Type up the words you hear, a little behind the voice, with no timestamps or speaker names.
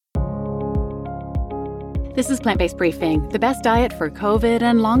This is Plant-Based Briefing, the best diet for COVID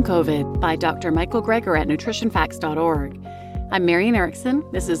and long COVID by Dr. Michael Greger at nutritionfacts.org. I'm Marian Erickson.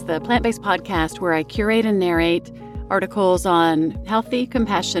 This is the plant-based podcast where I curate and narrate articles on healthy,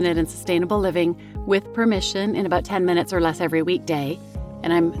 compassionate, and sustainable living with permission in about 10 minutes or less every weekday.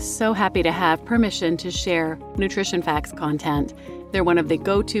 And I'm so happy to have permission to share Nutrition Facts content. They're one of the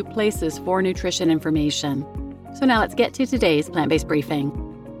go-to places for nutrition information. So now let's get to today's Plant-Based Briefing.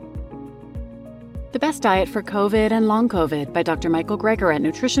 The Best Diet for COVID and Long COVID by Dr. Michael Greger at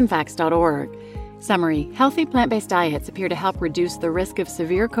nutritionfacts.org. Summary: healthy plant-based diets appear to help reduce the risk of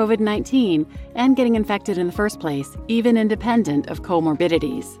severe COVID-19 and getting infected in the first place, even independent of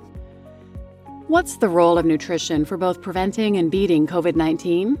comorbidities. What's the role of nutrition for both preventing and beating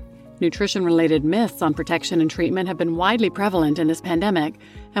COVID-19? Nutrition-related myths on protection and treatment have been widely prevalent in this pandemic,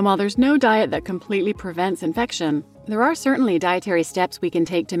 and while there's no diet that completely prevents infection, there are certainly dietary steps we can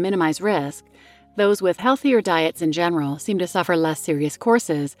take to minimize risk. Those with healthier diets in general seem to suffer less serious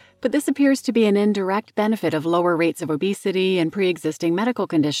courses, but this appears to be an indirect benefit of lower rates of obesity and pre-existing medical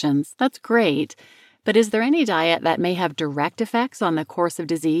conditions. That's great. But is there any diet that may have direct effects on the course of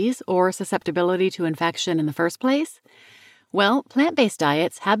disease or susceptibility to infection in the first place? Well, plant-based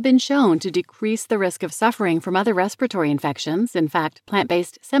diets have been shown to decrease the risk of suffering from other respiratory infections. In fact,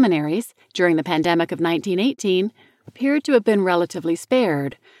 plant-based seminaries during the pandemic of 1918 appeared to have been relatively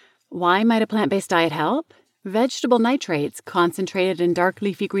spared. Why might a plant-based diet help? Vegetable nitrates concentrated in dark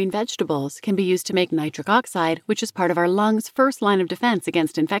leafy green vegetables can be used to make nitric oxide, which is part of our lungs' first line of defense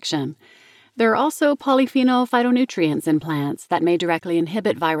against infection. There are also polyphenol phytonutrients in plants that may directly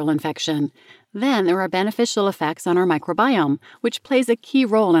inhibit viral infection. Then there are beneficial effects on our microbiome, which plays a key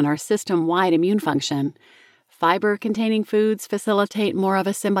role in our system-wide immune function. Fiber-containing foods facilitate more of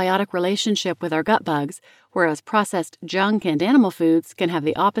a symbiotic relationship with our gut bugs, whereas processed junk and animal foods can have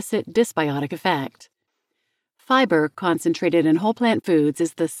the opposite dysbiotic effect. Fiber concentrated in whole plant foods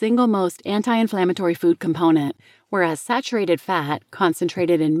is the single most anti-inflammatory food component, whereas saturated fat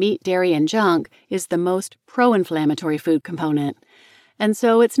concentrated in meat, dairy, and junk is the most pro-inflammatory food component. And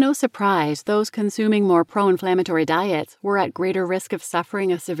so it's no surprise those consuming more pro-inflammatory diets were at greater risk of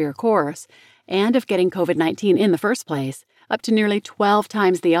suffering a severe course and of getting COVID-19 in the first place, up to nearly 12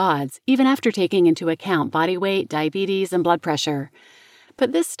 times the odds, even after taking into account body weight, diabetes, and blood pressure.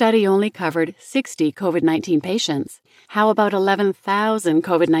 But this study only covered 60 COVID-19 patients. How about 11,000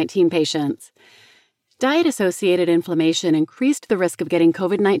 COVID-19 patients? Diet-associated inflammation increased the risk of getting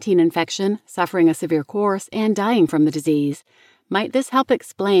COVID-19 infection, suffering a severe course, and dying from the disease. Might this help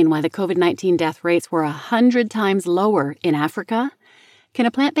explain why the COVID-19 death rates were 100 times lower in Africa? Can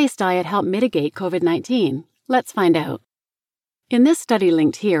a plant-based diet help mitigate COVID-19? Let's find out. In this study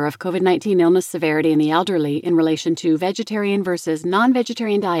linked here of COVID-19 illness severity in the elderly in relation to vegetarian versus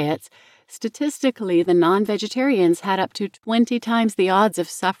non-vegetarian diets, statistically, the non-vegetarians had up to 20 times the odds of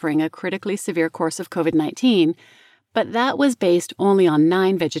suffering a critically severe course of COVID-19, but that was based only on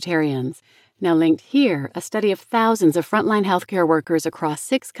 9 vegetarians. Now linked here, a study of thousands of frontline healthcare workers across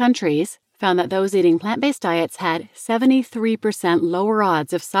 6 countries found that those eating plant-based diets had 73% lower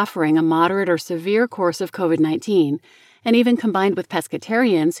odds of suffering a moderate or severe course of COVID-19, and even combined with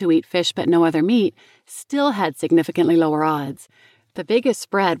pescatarians who eat fish but no other meat, still had significantly lower odds. The biggest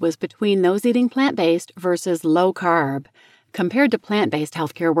spread was between those eating plant-based versus low-carb. Compared to plant-based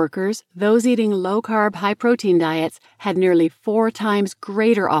healthcare workers, those eating low-carb, high-protein diets had nearly 4 times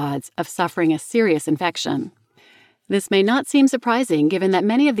greater odds of suffering a serious infection. This may not seem surprising given that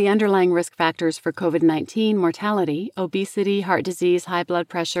many of the underlying risk factors for COVID-19 mortality, obesity, heart disease, high blood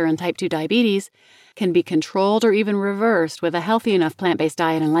pressure, and type 2 diabetes can be controlled or even reversed with a healthy enough plant-based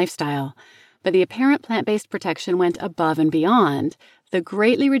diet and lifestyle. But the apparent plant-based protection went above and beyond. The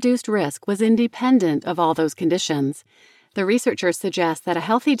greatly reduced risk was independent of all those conditions. The researchers suggest that a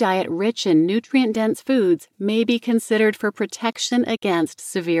healthy diet rich in nutrient-dense foods may be considered for protection against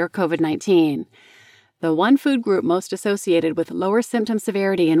severe COVID-19. The one food group most associated with lower symptom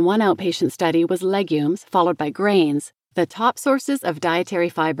severity in one outpatient study was legumes, followed by grains, the top sources of dietary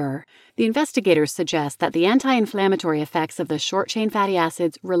fiber. The investigators suggest that the anti-inflammatory effects of the short-chain fatty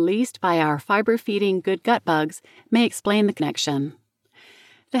acids released by our fiber-feeding good gut bugs may explain the connection.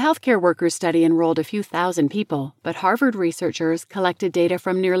 The healthcare workers study enrolled a few thousand people, but Harvard researchers collected data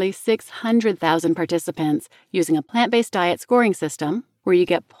from nearly 600,000 participants using a plant-based diet scoring system, where you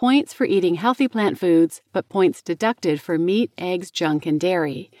get points for eating healthy plant foods, but points deducted for meat, eggs, junk, and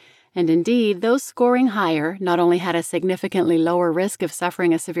dairy. And indeed, those scoring higher not only had a significantly lower risk of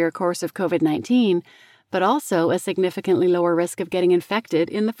suffering a severe course of COVID-19, but also a significantly lower risk of getting infected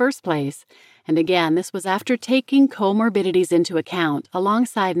in the first place. And again, this was after taking comorbidities into account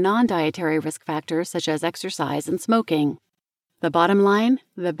alongside non-dietary risk factors such as exercise and smoking. The bottom line,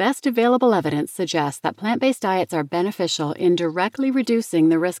 the best available evidence suggests that plant-based diets are beneficial in directly reducing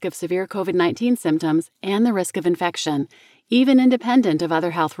the risk of severe COVID-19 symptoms and the risk of infection, even independent of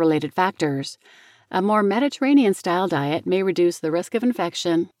other health-related factors. A more Mediterranean-style diet may reduce the risk of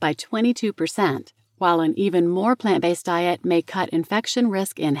infection by 22%, while an even more plant-based diet may cut infection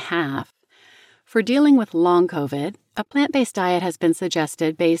risk in half. For dealing with long COVID, a plant-based diet has been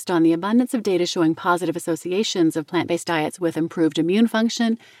suggested based on the abundance of data showing positive associations of plant-based diets with improved immune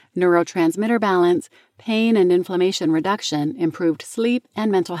function, neurotransmitter balance, pain and inflammation reduction, improved sleep,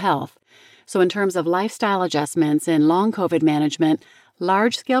 and mental health. So in terms of lifestyle adjustments in long COVID management,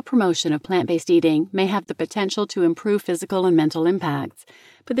 large-scale promotion of plant-based eating may have the potential to improve physical and mental impacts,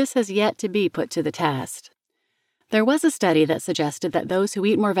 but this has yet to be put to the test. There was a study that suggested that those who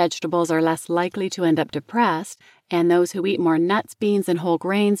eat more vegetables are less likely to end up depressed, and those who eat more nuts, beans, and whole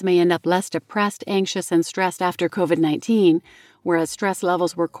grains may end up less depressed, anxious, and stressed after COVID-19, whereas stress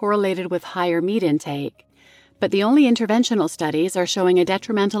levels were correlated with higher meat intake. But the only interventional studies are showing a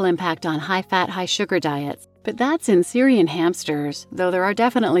detrimental impact on high-fat, high-sugar diets. But that's in Syrian hamsters, though there are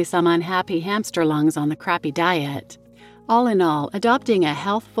definitely some unhappy hamster lungs on the crappy diet. All in all, adopting a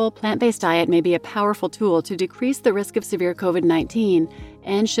healthful, plant-based diet may be a powerful tool to decrease the risk of severe COVID-19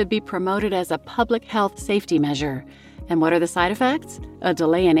 and should be promoted as a public health safety measure. And what are the side effects? A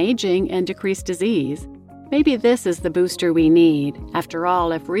delay in aging and decreased disease. Maybe this is the booster we need. After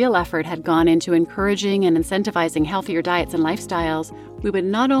all, if real effort had gone into encouraging and incentivizing healthier diets and lifestyles, we would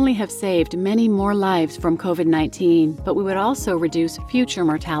not only have saved many more lives from COVID-19, but we would also reduce future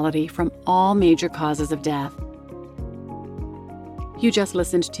mortality from all major causes of death. You just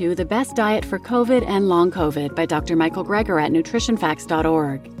listened to The Best Diet for COVID and Long COVID by Dr. Michael Greger at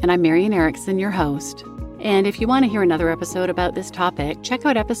nutritionfacts.org, and I'm Marian Erickson, your host. And if you want to hear another episode about this topic, check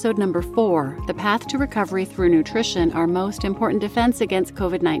out episode number 4, The Path to Recovery Through Nutrition, Our Most Important Defense Against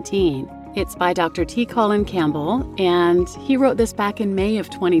COVID-19. It's by Dr. T. Colin Campbell, and he wrote this back in May of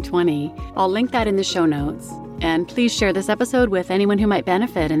 2020. I'll link that in the show notes. And please share this episode with anyone who might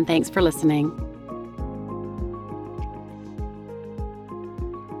benefit, and thanks for listening.